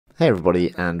Hey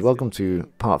everybody, and welcome to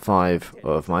part 5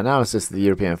 of my analysis of the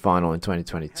European final in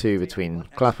 2022 between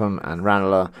Clapham and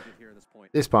Ranelagh.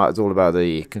 This part is all about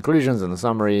the conclusions and the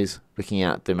summaries, looking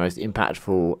at the most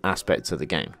impactful aspects of the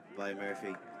game.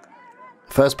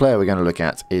 First player we're going to look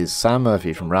at is Sam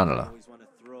Murphy from Ranelagh.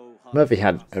 Murphy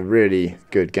had a really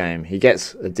good game. He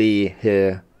gets a D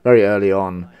here very early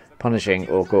on, punishing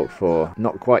Orcock for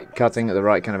not quite cutting at the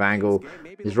right kind of angle.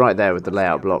 He's right there with the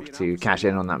layout block to cash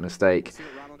in on that mistake.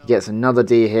 He gets another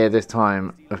D here, this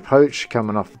time a poach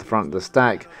coming off the front of the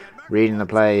stack, reading the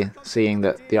play, seeing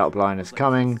that the upline is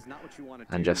coming,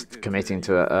 and just committing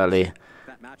to it early.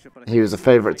 He was a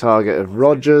favourite target of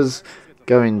Rogers,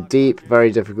 going deep,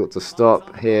 very difficult to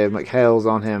stop. Here McHale's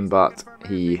on him, but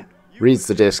he reads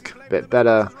the disc a bit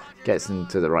better, gets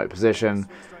into the right position.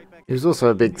 He was also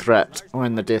a big threat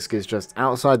when the disc is just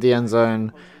outside the end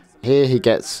zone. Here he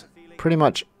gets pretty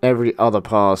much every other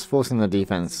pass, forcing the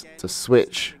defense to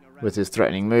switch with his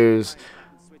threatening moves,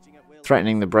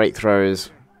 threatening the break throws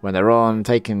when they're on,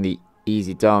 taking the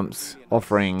easy dumps,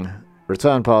 offering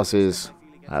return passes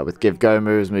with give-go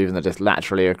moves, moving the disc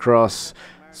laterally across,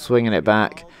 swinging it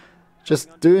back,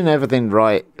 just doing everything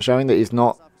right, showing that he's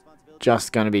not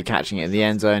just going to be catching it in the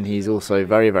end zone. He's also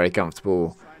very, very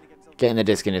comfortable getting the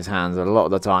disc in his hands a lot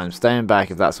of the time, staying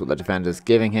back if that's what the defender's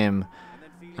giving him,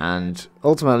 and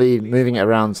ultimately moving it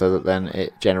around so that then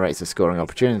it generates a scoring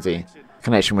opportunity.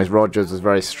 Connection with Rogers was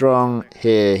very strong.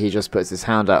 Here he just puts his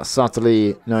hand out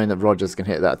subtly, knowing that Rogers can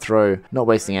hit that throw, not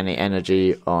wasting any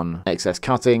energy on excess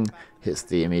cutting, hits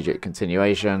the immediate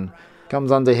continuation,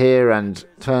 comes under here and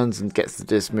turns and gets the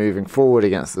disc moving forward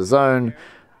against the zone.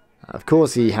 Of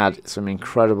course he had some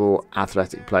incredible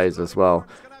athletic plays as well,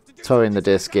 towing the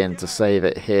disc in to save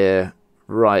it here,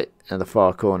 right in the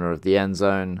far corner of the end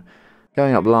zone,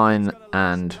 going up line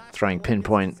and throwing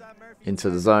pinpoint into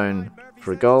the zone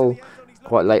for a goal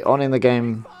quite late on in the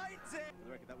game.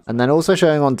 And then also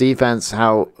showing on defense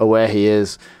how aware he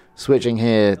is, switching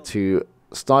here to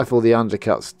stifle the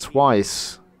undercuts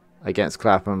twice against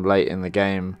Clapham late in the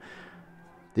game.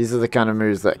 These are the kind of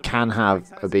moves that can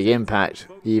have a big impact,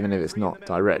 even if it's not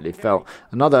directly felt.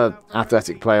 Another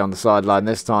athletic play on the sideline,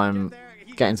 this time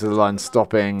getting to the line,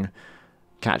 stopping,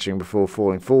 catching before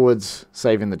falling forwards,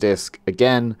 saving the disc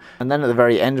again. And then at the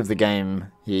very end of the game,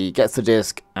 he gets the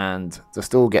disc and the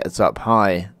stall gets up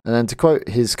high. And then to quote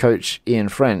his coach Ian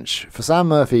French, for Sam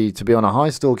Murphy to be on a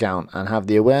high stall count and have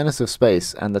the awareness of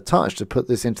space and the touch to put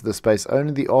this into the space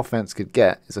only the offense could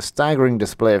get is a staggering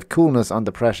display of coolness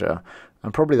under pressure,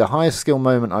 and probably the highest skill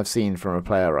moment I've seen from a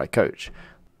player I coach.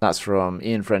 That's from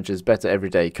Ian French's Better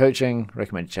Everyday Coaching.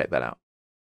 Recommend you check that out.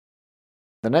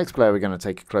 The next player we're going to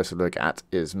take a closer look at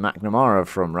is McNamara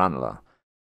from Ranelagh.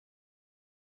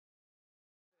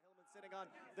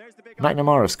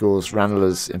 McNamara scores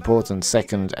Ranelagh's important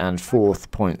second and fourth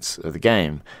points of the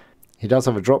game. He does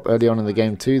have a drop early on in the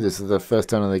game too. This is the first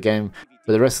turn of the game,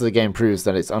 but the rest of the game proves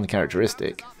that it's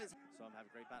uncharacteristic.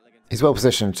 He's well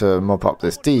positioned to mop up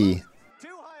this D,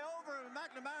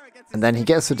 and then he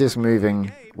gets the disc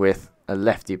moving with a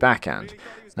lefty backhand.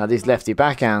 Now these lefty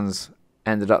backhands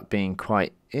ended up being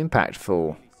quite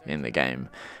impactful in the game.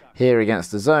 Here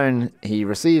against the zone, he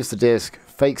receives the disc,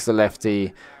 fakes the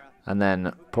lefty, and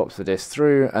then pops the disc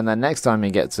through, and then next time he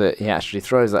gets it, he actually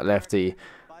throws that lefty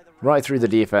right through the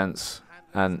defense,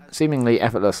 and seemingly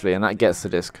effortlessly, and that gets the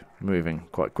disc moving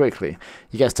quite quickly.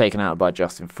 He gets taken out by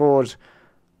Justin Foord,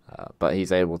 but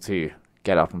he's able to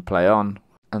get up and play on.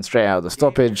 And straight out of the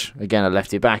stoppage, again a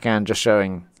lefty backhand, just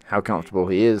showing how comfortable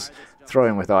he is,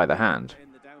 throwing with either hand.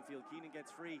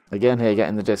 Again here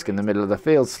getting the disc in the middle of the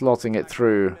field, slotting it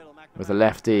through with a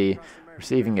lefty,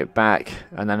 receiving it back,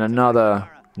 and then another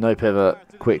no pivot,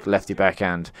 quick lefty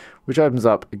backhand, which opens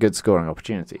up a good scoring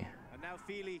opportunity.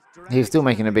 He was still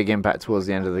making a big impact towards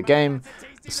the end of the game,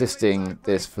 assisting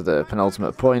this for the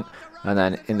penultimate point, and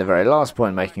then in the very last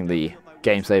point making the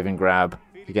game-saving grab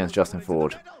against Justin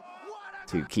Foord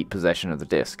to keep possession of the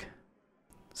disc.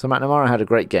 So McNamara had a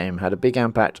great game, had a big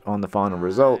impact on the final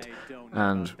result,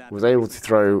 and was able to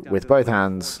throw with both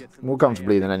hands more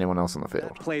comfortably than anyone else on the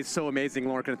field. Plays so amazing,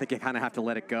 Lorcan. I think you kind of have to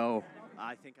let it go.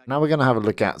 Now we're going to have a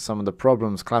look at some of the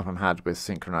problems Clapham had with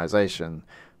synchronization,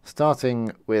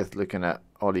 starting with looking at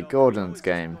Ollie Gordon's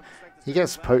game. He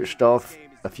gets poached off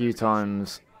a few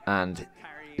times and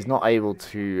is not able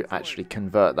to actually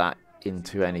convert that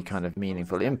into any kind of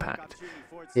meaningful impact.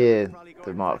 Here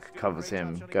the mark covers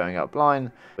him going up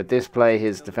line. With this play,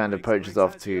 his defender poaches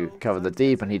off to cover the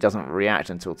deep, and he doesn't react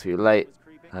until too late,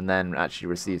 and then actually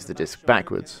receives the disc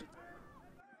backwards.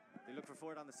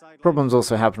 Problems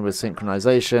also happen with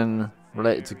synchronization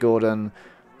related to Gordon.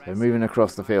 So moving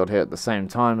across the field here at the same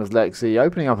time as Lexi,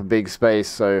 opening up a big space,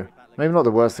 so maybe not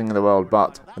the worst thing in the world,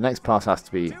 but the next pass has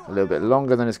to be a little bit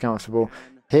longer than is comfortable.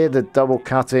 Here the double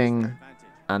cutting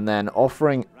and then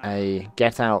offering a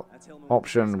get out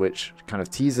option, which kind of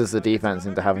teases the defense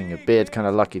into having a bid. Kind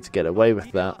of lucky to get away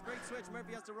with that.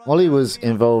 Ollie was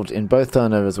involved in both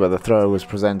turnovers where the thrower was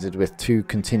presented with two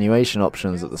continuation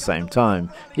options at the same time.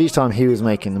 Each time he was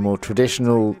making the more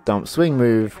traditional dump swing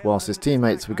move, whilst his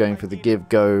teammates were going for the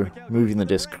give-go, moving the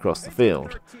disc across the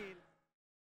field.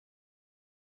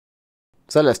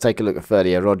 So let's take a look at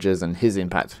Ferdia Rogers and his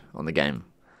impact on the game.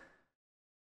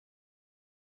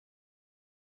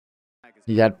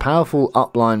 He had powerful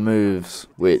upline moves,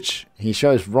 which he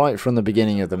shows right from the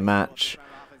beginning of the match.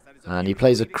 And he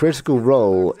plays a critical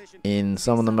role in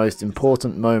some of the most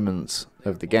important moments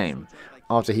of the game.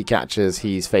 After he catches,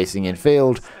 he's facing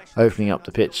infield, opening up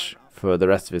the pitch for the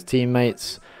rest of his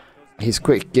teammates. His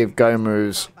quick give-go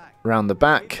moves around the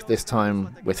back, this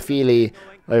time with Felix,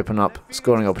 open up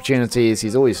scoring opportunities.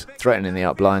 He's always threatening the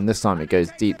upline. This time it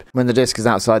goes deep. When the disc is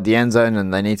outside the end zone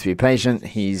and they need to be patient,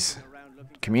 he's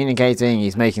communicating,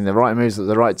 he's making the right moves at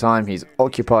the right time, he's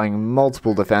occupying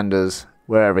multiple defenders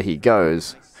wherever he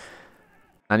goes.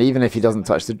 And even if he doesn't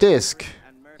touch the disc,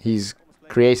 he's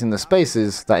creating the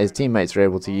spaces that his teammates are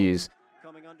able to use.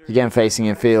 Again, facing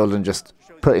in field and just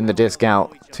putting the disc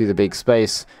out to the big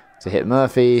space to hit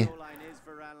Murphy.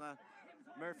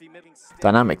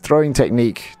 Dynamic throwing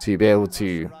technique to be able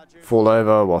to fall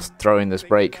over whilst throwing this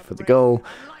break for the goal.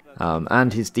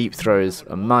 And his deep throws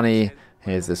are money.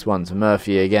 Here's this one to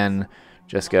Murphy again,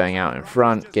 just going out in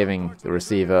front, giving the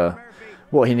receiver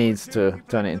what he needs to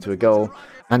turn it into a goal.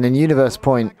 And in Universe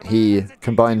Point, he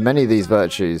combined many of these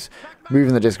virtues,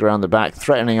 moving the disc around the back,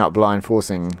 threatening up line,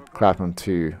 forcing Clapham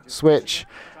to switch,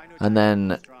 and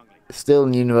then still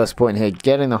in Universe Point here,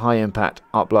 getting the high impact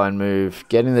upline move,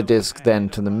 getting the disc then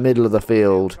to the middle of the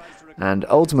field, and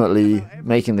ultimately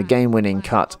making the game-winning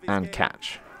cut and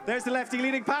catch. There's the lefty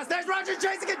leading pass. There's Rogers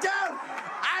chasing it down.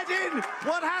 And in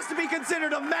what has to be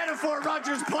considered a metaphor,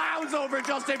 Rogers plows over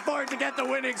Justin Foord to get the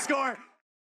winning score.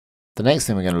 The next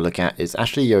thing we're going to look at is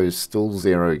Ashley Yo's stall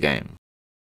zero game.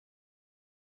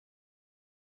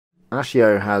 Ashley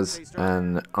Yo has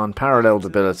an unparalleled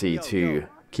ability to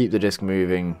keep the disc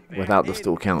moving without the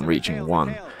stall count reaching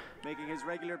 1.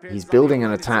 He's building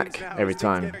an attack every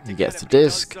time he gets the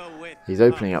disc, he's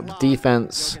opening up the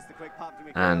defense,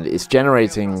 and it's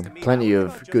generating plenty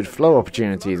of good flow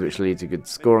opportunities which lead to good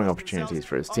scoring opportunities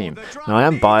for his team. Now I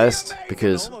am biased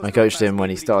because I coached him when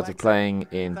he started playing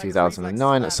in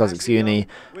 2009 at Sussex Uni,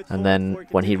 and then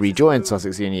when he rejoined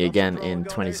Sussex Uni again in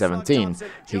 2017,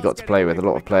 he got to play with a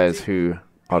lot of players who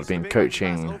I'd been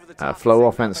coaching flow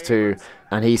offense to,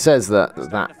 and he says that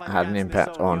that had an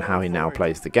impact on how he now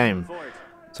plays the game.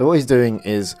 So what he's doing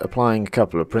is applying a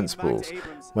couple of principles.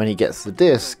 When he gets the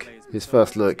disc, his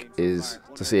first look is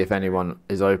to see if anyone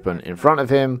is open in front of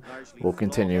him or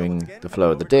continuing the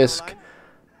flow of the disc.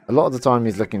 A lot of the time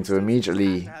he's looking to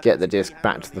immediately get the disc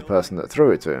back to the person that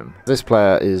threw it to him. This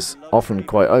player is often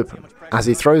quite open. As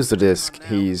he throws the disc,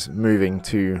 he's moving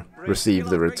to receive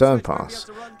the return pass.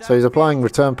 So he's applying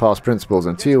return pass principles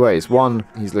in two ways. One,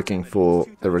 he's looking for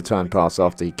the return pass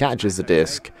after he catches the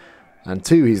disc, and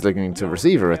two, he's looking to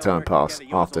receive a return pass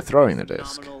after throwing the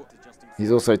disc.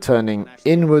 He's also turning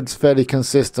inwards fairly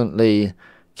consistently,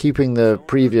 keeping the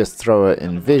previous thrower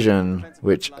in vision,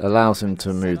 which allows him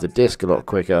to move the disc a lot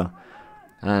quicker.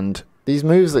 And these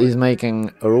moves that he's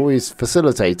making are always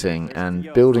facilitating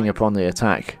and building upon the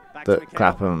attack that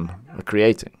Clapham are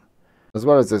creating. As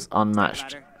well as this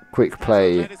unmatched quick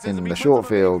play in the short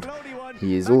field,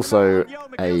 he is also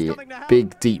a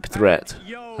big deep threat,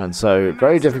 and so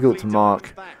very difficult to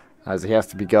mark, as he has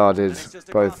to be guarded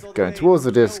both going towards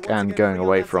the disc and going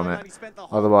away from it.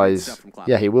 Otherwise,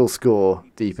 yeah, he will score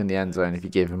deep in the end zone if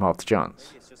you give him half the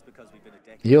chance.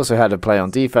 He also had a play on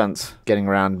defense, getting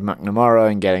around McNamara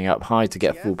and getting up high to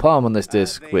get full palm on this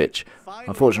disc, which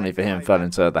unfortunately for him fell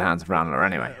into the hands of Ranelagh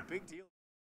anyway.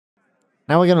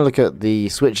 Now we're going to look at the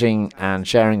switching and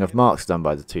sharing of marks done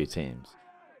by the two teams.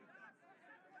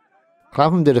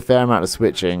 Clapham did a fair amount of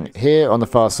switching. Here on the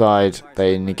far side,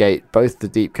 they negate both the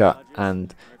deep cut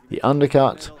and the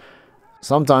undercut.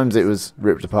 Sometimes it was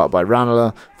ripped apart by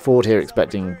Ranelagh. Foord here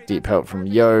expecting deep help from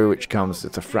Yo, which comes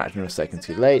just a fraction of a second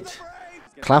too late.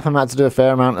 Clapham had to do a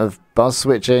fair amount of buzz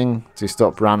switching to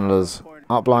stop Ranelagh's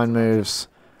upline moves.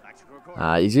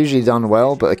 He's usually done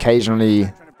well, but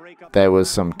occasionally there was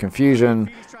some confusion,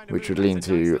 which would lead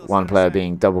to one player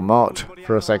being double marked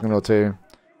for a second or two.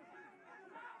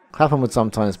 Clapham would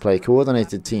sometimes play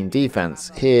coordinated team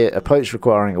defence, here a poach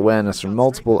requiring awareness from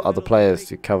multiple other players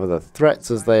to cover the threats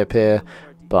as they appear,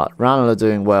 but Ranelagh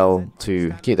doing well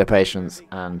to keep their patience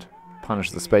and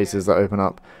punish the spaces that open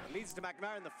up.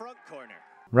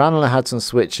 Ranelagh had some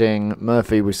switching.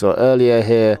 Murphy we saw earlier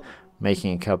here,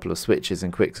 making a couple of switches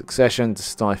in quick succession to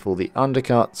stifle the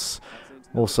undercuts.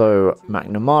 Also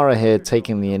McNamara here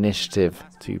taking the initiative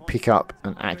to pick up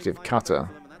an active cutter.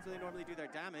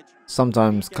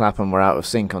 Sometimes Clapham were out of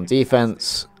sync on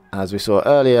defence, as we saw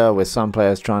earlier, with some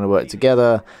players trying to work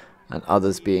together and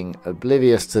others being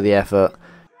oblivious to the effort.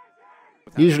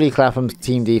 Usually Clapham's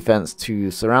team defence to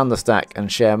surround the stack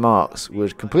and share marks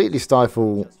would completely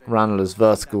stifle Ranelagh's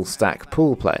vertical stack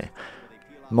pull play.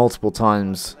 Multiple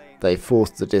times they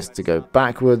forced the disc to go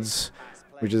backwards,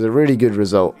 which is a really good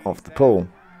result of the pull.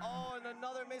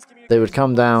 They would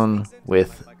come down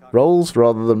with rolls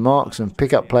rather than marks and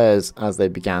pick up players as they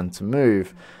began to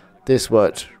move. This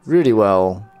worked really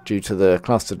well due to the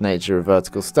clustered nature of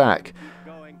vertical stack.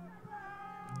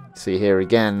 See here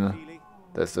again,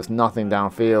 there's just nothing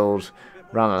downfield.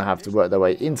 Ranelagh have to work their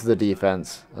way into the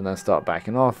defence and then start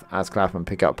backing off as Clapham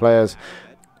pick up players.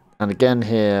 And again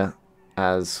here,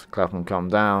 as Clapham come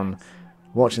down,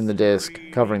 watching the disc,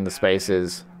 covering the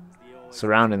spaces,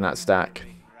 surrounding that stack.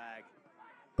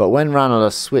 But when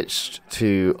Ranelagh switched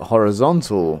to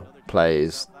horizontal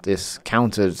plays, this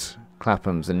countered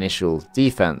Clapham's initial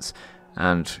defence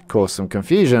and caused some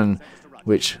confusion,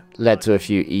 which led to a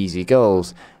few easy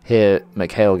goals. Here,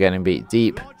 McHale getting beat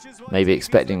deep, maybe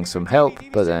expecting some help,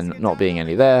 but then not being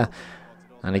any there.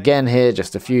 And again here,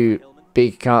 just a few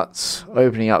big cuts,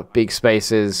 opening up big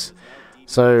spaces.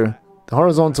 So the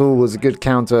horizontal was a good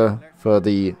counter for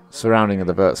the surrounding of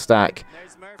the vert stack.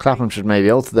 Clapham should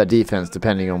maybe alter their defence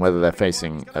depending on whether they're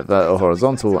facing a vert or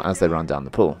horizontal as they run down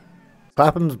the pool.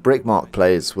 Clapham's brickmark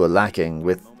plays were lacking,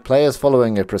 with players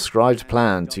following a prescribed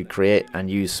plan to create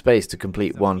and use space to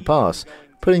complete one pass,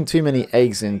 putting too many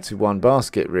eggs into one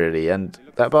basket really, and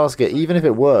that basket, even if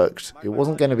it worked, it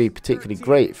wasn't going to be particularly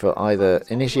great for either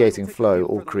initiating flow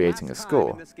or creating a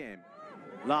score.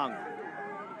 Long,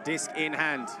 disc in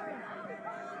hand.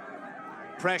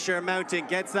 Pressure mounting,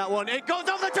 gets that one, it goes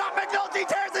off the top, McNulty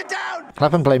tears it down!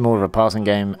 Clapham play more of a passing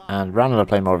game and Ranelagh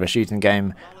play more of a shooting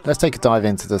game. Let's take a dive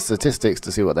into the statistics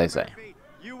to see what they say.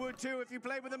 You would too if you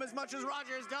played with them as much as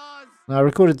Rogers does! Now, I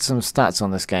recorded some stats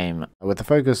on this game, with the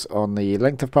focus on the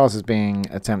length of passes being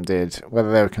attempted,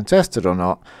 whether they were contested or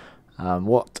not,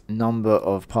 what number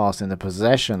of passes in the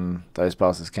possession those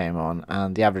passes came on,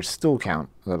 and the average stall count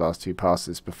of the last two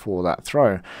passes before that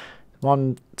throw.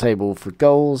 One table for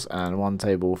goals and one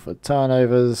table for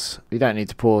turnovers. We don't need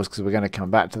to pause because we're going to come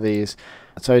back to these.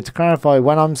 So to clarify,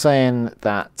 when I'm saying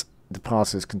that the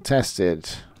pass is contested,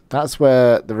 that's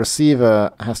where the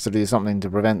receiver has to do something to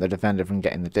prevent the defender from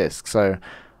getting the disc. So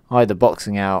either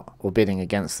boxing out or bidding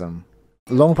against them.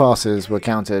 Long passes were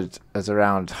counted as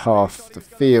around half the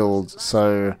field.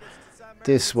 So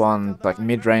this one, like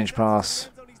mid-range pass,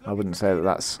 I wouldn't say that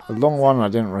that's a long one, I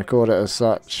didn't record it as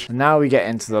such. And now we get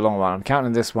into the long one. I'm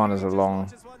counting this one as a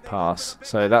long pass,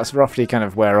 so that's roughly kind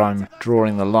of where I'm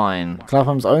drawing the line.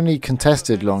 Clapham's only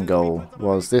contested long goal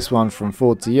was this one from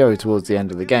Foord to Yo towards the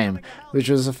end of the game, which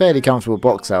was a fairly comfortable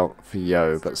box out for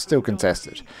Yo, but still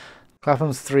contested.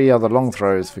 Clapham's three other long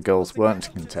throws for goals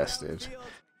weren't contested.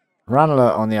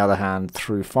 Ranelagh, on the other hand,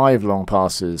 threw 5 long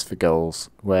passes for goals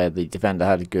where the defender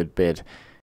had a good bid,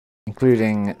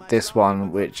 including this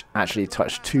one which actually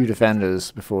touched 2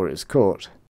 defenders before it was caught.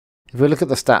 If we look at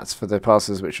the stats for the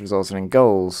passes which resulted in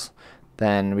goals,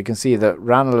 then we can see that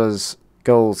Ranelagh's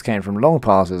goals came from long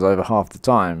passes over half the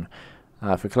time.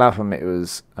 For Clapham it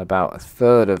was about a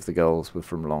third of the goals were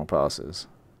from long passes.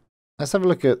 Let's have a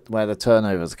look at where the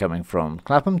turnovers are coming from.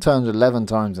 Clapham turned 11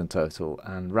 times in total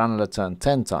and Ranelagh turned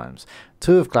 10 times.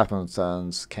 2 of Clapham's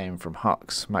turns came from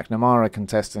hucks, McNamara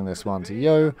contesting this one to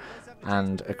Yo,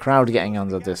 and a crowd getting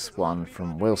under this one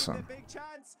from Wilson.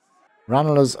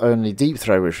 Ranelagh's only deep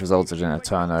throw which resulted in a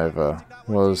turnover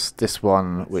was this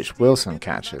one which Wilson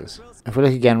catches. If we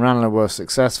look again, Ranelagh were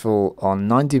successful on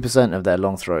 90% of their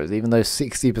long throws, even though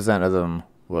 60% of them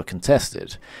were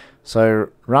contested. So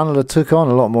Ranelagh took on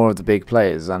a lot more of the big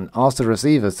plays and asked the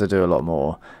receivers to do a lot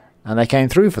more, and they came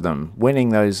through for them, winning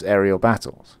those aerial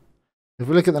battles. If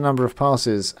we look at the number of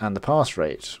passes and the pass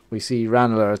rate, we see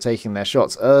Ranelagh are taking their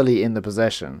shots early in the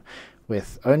possession,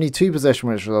 with only 2 possession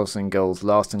which results in goals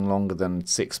lasting longer than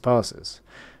 6 passes.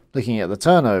 Looking at the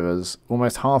turnovers,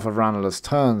 almost half of Ranelagh's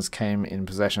turns came in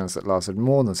possessions that lasted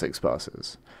more than 6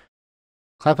 passes.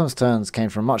 Clapham's turns came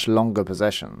from much longer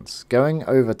possessions. Going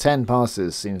over 10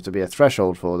 passes seems to be a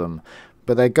threshold for them,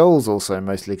 but their goals also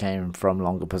mostly came from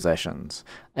longer possessions.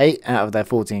 8 out of their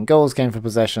 14 goals came from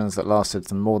possessions that lasted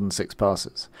for more than 6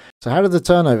 passes. So how did the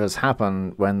turnovers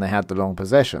happen when they had the long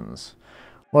possessions?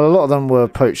 Well, a lot of them were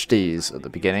poached Ds at the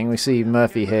beginning. We see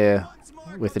Murphy here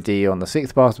with a D on the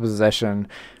 6th pass of possession.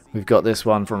 We've got this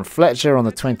one from Fletcher on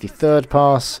the 23rd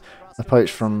pass, a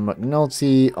poach from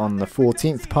McNulty on the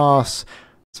 14th pass.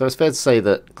 So it's fair to say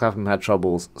that Clapham had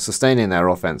troubles sustaining their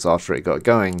offence after it got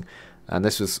going, and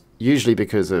this was usually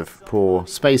because of poor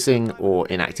spacing or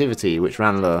inactivity, which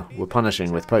Ranelagh were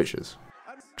punishing with poachers.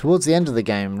 Towards the end of the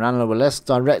game, Ranelagh were less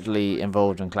directly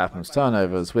involved in Clapham's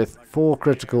turnovers, with 4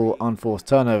 critical unforced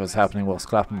turnovers happening whilst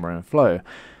Clapham were in flow.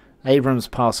 Abrams'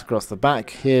 pass across the back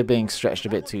here being stretched a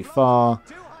bit too far.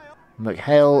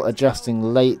 McHale adjusting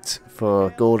late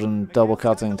for Gordon double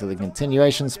cutting to the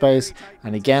continuation space,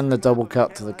 and again the double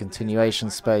cut to the continuation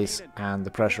space and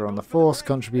the pressure on the force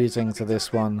contributing to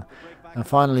this one. And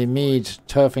finally Mead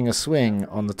turfing a swing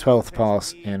on the 12th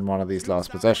pass in one of these last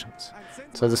possessions.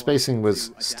 So the spacing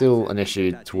was still an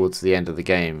issue towards the end of the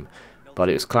game, but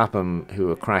it was Clapham who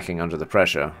were cracking under the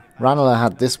pressure. Ranelagh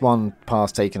had this one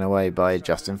pass taken away by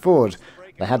Justin Foord.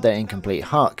 They had their incomplete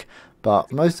huck,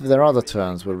 but most of their other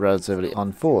turns were relatively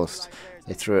unforced.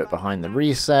 They threw it behind the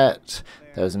reset,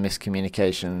 there was a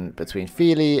miscommunication between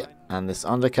Feely and this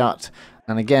undercut,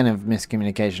 and again a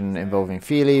miscommunication involving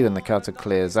Feely when the cutter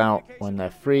clears out when they're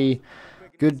free.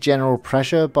 Good general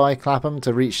pressure by Clapham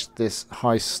to reach this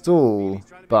high stall,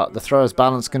 but the thrower's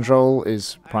balance control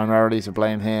is primarily to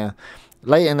blame here.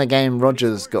 Late in the game,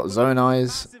 Rogers got zone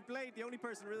eyes.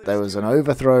 There was an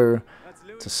overthrow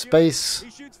to space,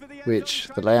 which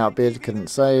the layout bid couldn't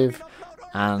save,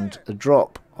 and a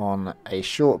drop on a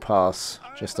short pass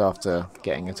just after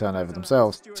getting a turnover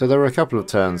themselves. So there were a couple of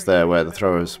turns there where the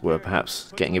throwers were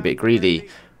perhaps getting a bit greedy,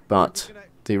 but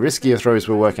the riskier throws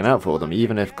were working out for them,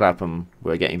 even if Clapham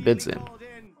were getting bids in.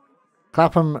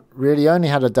 Clapham really only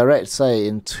had a direct say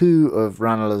in 2 of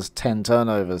Ranelagh's 10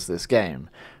 turnovers this game,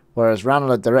 whereas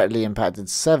Ranelagh directly impacted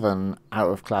 7 out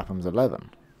of Clapham's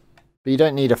 11. But you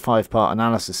don't need a 5-part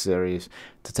analysis series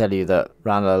to tell you that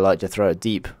Ranelagh liked to throw it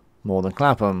deep more than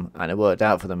Clapham, and it worked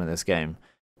out for them in this game.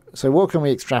 So what can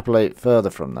we extrapolate further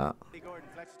from that?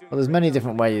 Well, there's many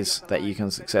different ways that you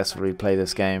can successfully play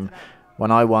this game.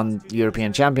 When I won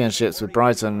European Championships with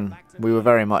Brighton, we were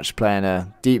very much playing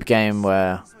a deep game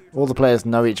where all the players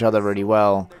know each other really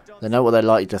well, they know what they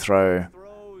like to throw,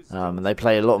 and they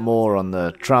play a lot more on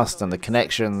the trust and the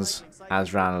connections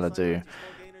as Ranelagh do.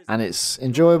 And it's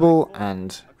enjoyable,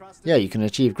 and yeah, you can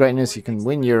achieve greatness, you can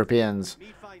win Europeans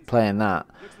playing that.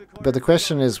 But the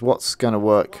question is, what's going to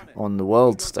work on the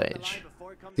world stage?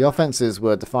 The offences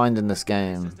were defined in this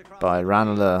game by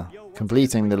Ranelagh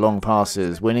completing the long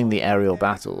passes, winning the aerial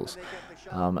battles,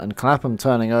 and Clapham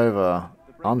turning over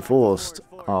unforced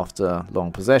after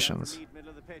long possessions.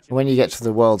 When you get to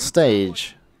the world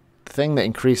stage, the thing that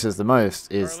increases the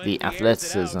most is the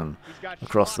athleticism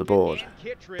across the board.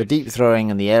 The deep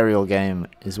throwing and the aerial game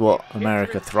is what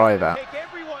America thrive at.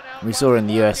 We saw in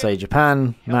the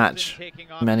USA-Japan match,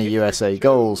 many USA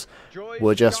goals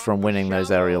were just from winning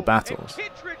those aerial battles.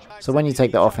 So when you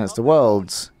take the offense to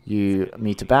Worlds, you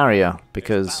meet a barrier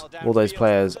because all those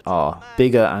players are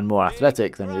bigger and more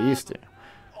athletic than you're used to.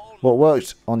 What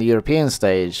worked on the European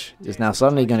stage is now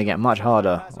suddenly going to get much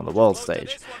harder on the world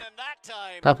stage.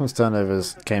 Clapham's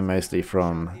turnovers came mostly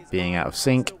from being out of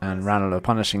sync and Ranelagh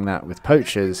punishing that with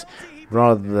poachers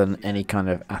rather than any kind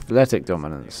of athletic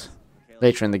dominance.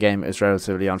 Later in the game it was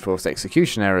relatively unforced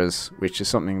execution errors, which is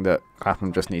something that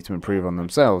Clapham just need to improve on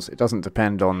themselves. It doesn't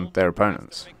depend on their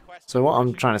opponents. So what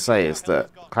I'm trying to say is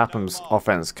that Clapham's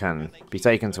offence can be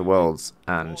taken to Worlds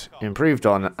and improved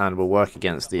on and will work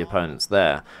against the opponents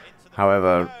there.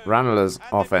 However, Ranelagh's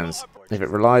offence, if it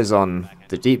relies on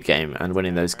the deep game and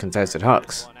winning those contested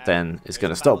hucks, then it's going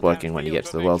to stop working when you get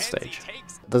to the world stage.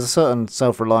 There's a certain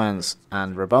self-reliance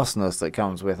and robustness that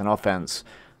comes with an offence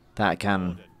that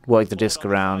can work the disc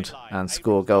around and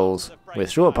score goals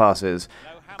with short passes.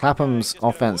 Clapham's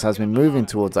offence has been moving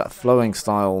towards that flowing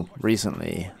style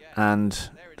recently, and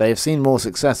they have seen more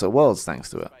success at Worlds thanks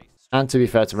to it. And to be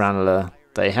fair to Ranelagh,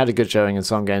 they had a good showing in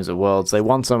some games at Worlds. They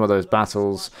won some of those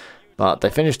battles, but they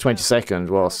finished 22nd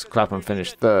whilst Clapham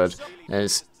finished 3rd. And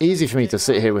it's easy for me to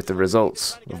sit here with the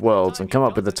results of Worlds and come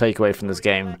up with the takeaway from this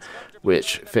game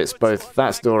which fits both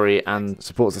that story and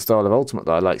supports the style of Ultimate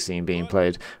that I like seeing being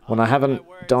played, when I haven't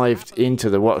dived into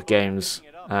the WOT games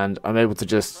and I'm able to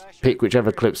just pick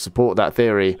whichever clips support that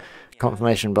theory.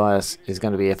 Confirmation bias is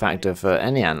going to be a factor for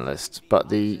any analyst, but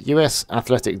the US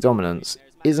athletic dominance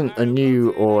isn't a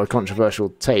new or a controversial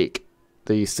take.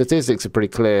 The statistics are pretty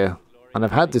clear, and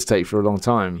I've had this take for a long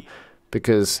time,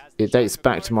 because it dates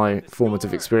back to my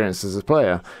formative experience as a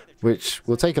player, which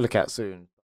we'll take a look at soon.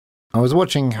 I was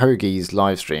watching Hoagie's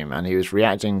live stream and he was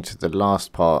reacting to the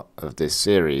last part of this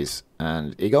series,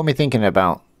 and it got me thinking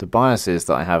about the biases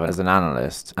that I have as an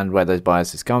analyst and where those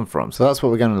biases come from. So that's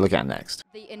what we're going to look at next.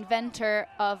 The inventor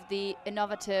of the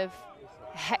innovative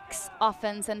hex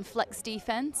offense and flex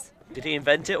defense. Did he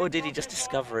invent it or did he just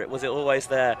discover it? Was it always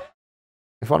there?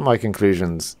 If one of my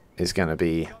conclusions is going to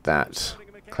be that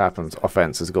Clapham's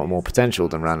offence has got more potential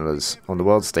than Ranelagh's on the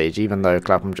world stage, even though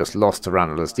Clapham just lost to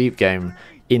Ranelagh's deep game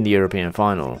in the European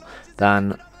final,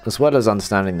 then as well as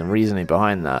understanding the reasoning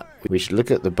behind that, we should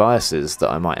look at the biases that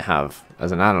I might have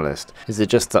as an analyst. Is it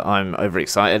just that I'm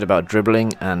overexcited about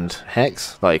dribbling and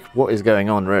hex? Like, what is going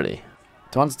on really?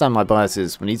 To understand my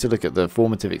biases, we need to look at the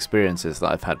formative experiences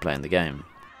that I've had playing the game.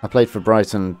 I played for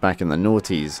Brighton back in the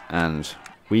noughties and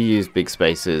we used big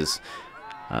spaces.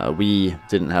 We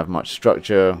didn't have much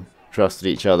structure, trusted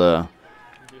each other,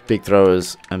 big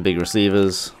throwers and big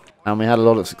receivers, and we had a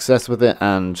lot of success with it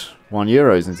and won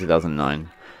Euros in 2009.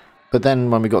 But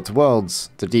then when we got to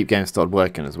Worlds, the deep game started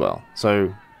working as well.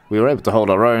 So we were able to hold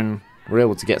our own, we were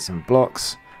able to get some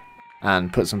blocks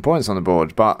and put some points on the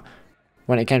board, but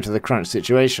when it came to the crunch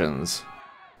situations,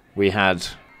 we had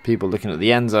people looking at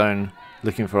the end zone,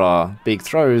 looking for our big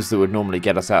throws that would normally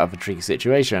get us out of a tricky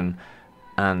situation,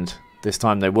 and this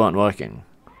time they weren't working.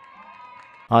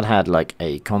 I'd had like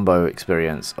a combo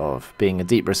experience of being a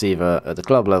deep receiver at the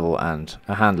club level and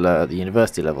a handler at the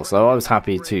university level, so I was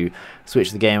happy to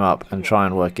switch the game up and try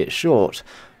and work it short,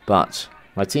 but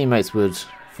my teammates would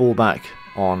fall back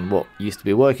on what used to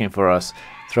be working for us,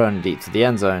 throwing deep to the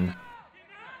end zone,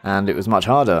 and it was much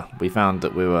harder. We found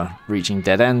that we were reaching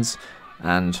dead ends,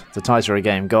 and the tighter a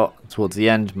game got towards the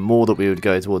end, more that we would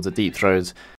go towards the deep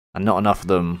throws, and not enough of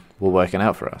them were working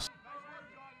out for us.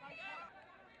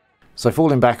 So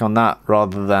falling back on that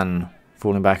rather than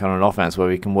falling back on an offense where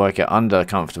we can work it under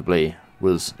comfortably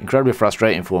was incredibly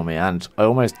frustrating for me, and I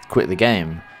almost quit the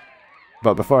game.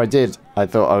 But before I did, I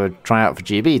thought I would try out for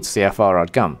GB to see how far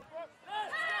I'd come.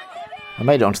 I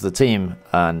made it onto the team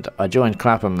and I joined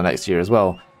Clapham the next year as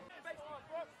well.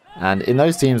 And in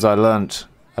those teams I learnt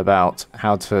about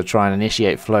how to try and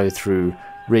initiate flow through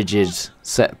rigid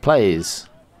set plays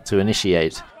to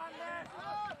initiate.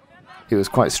 It was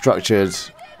quite structured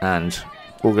and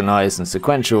organised and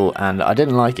sequential, and I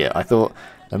didn't like it. I thought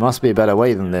there must be a better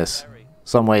way than this.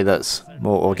 Some way that's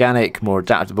more organic, more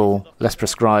adaptable, less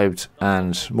prescribed,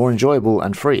 and more enjoyable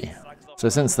and free. So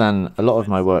since then, a lot of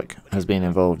my work has been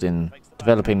involved in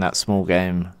developing that small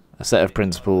game, a set of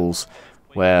principles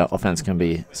where offense can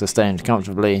be sustained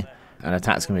comfortably and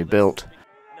attacks can be built.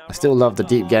 I still love the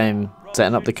deep game,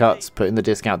 setting up the cuts, putting the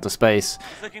disc out to space.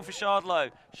 Looking for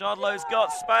Shardlow. Shardlow's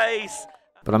got space.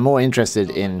 But I'm more interested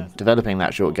in developing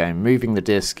that short game, moving the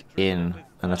disc in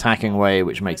an attacking way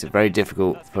which makes it very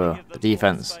difficult for the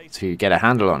defense to get a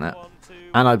handle on it.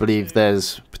 And I believe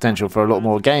there's potential for a lot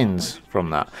more gains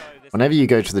from that. Whenever you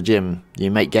go to the gym,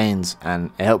 you make gains and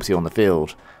it helps you on the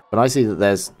field. But I see that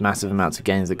there's massive amounts of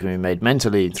gains that can be made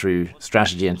mentally through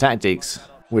strategy and tactics,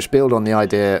 which build on the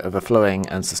idea of a flowing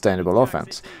and sustainable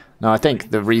offense. Now I think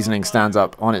the reasoning stands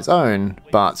up on its own,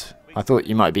 but I thought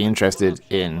you might be interested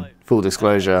in full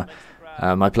disclosure,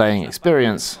 my playing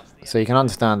experience, so you can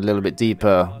understand a little bit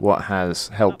deeper what has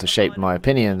helped to shape my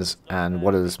opinions and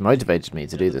what has motivated me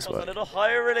to do this work. A little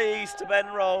higher release to Ben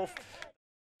Rolfe.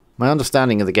 My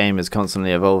understanding of the game is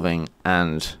constantly evolving,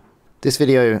 and this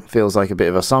video feels like a bit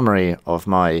of a summary of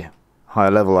my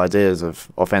higher level ideas of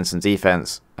offense and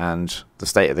defense and the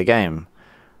state of the game.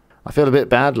 I feel a bit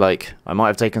bad, like I might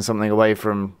have taken something away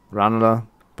from Ranelagh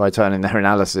by turning their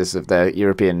analysis of their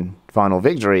European final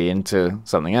victory into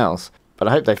something else. But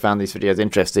I hope they found these videos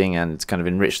interesting and it's kind of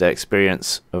enriched their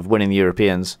experience of winning the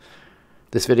Europeans.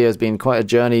 This video has been quite a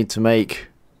journey to make.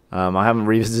 I haven't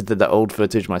revisited that old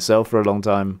footage myself for a long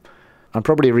time. I'm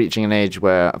probably reaching an age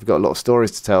where I've got a lot of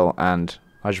stories to tell, and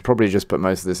I should probably just put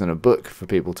most of this in a book for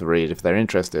people to read if they're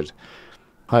interested.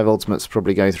 Hive Ultimate's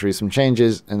probably going through some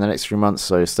changes in the next few months,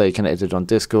 so stay connected on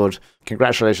Discord.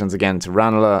 Congratulations again to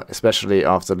Ranelagh, especially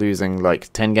after losing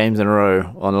like 10 games in a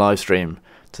row on live stream,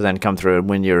 to then come through and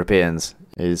win Europeans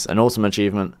is an awesome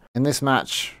achievement. In this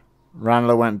match,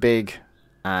 Ranelagh went big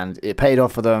and it paid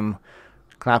off for them.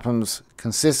 Clapham's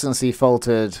consistency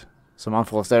faltered, some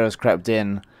unforced errors crept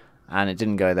in, and it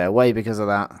didn't go their way because of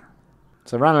that.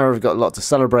 So Ranelagh have got a lot to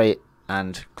celebrate,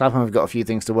 and Clapham have got a few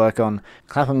things to work on.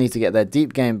 Clapham need to get their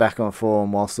deep game back on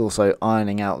form whilst also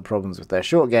ironing out the problems with their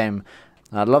short game.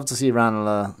 I'd love to see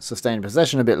Ranelagh sustain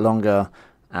possession a bit longer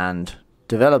and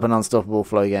develop an unstoppable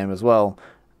flow game as well,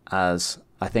 as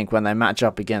I think when they match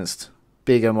up against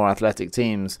bigger, more athletic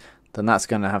teams, then that's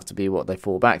going to have to be what they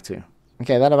fall back to.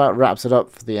 Okay, that about wraps it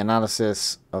up for the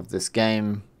analysis of this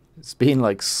game. It's been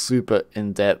like super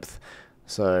in-depth,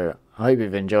 so I hope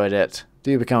you've enjoyed it.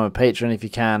 Do become a patron if you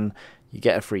can. You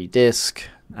get a free disc,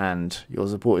 and your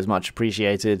support is much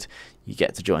appreciated. You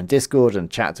get to join Discord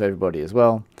and chat to everybody as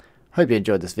well. Hope you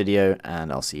enjoyed this video,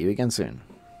 and I'll see you again soon.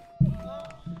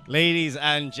 Ladies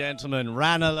and gentlemen,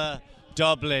 Ranelagh,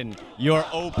 Dublin, your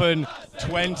Open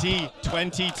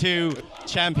 2022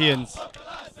 champions.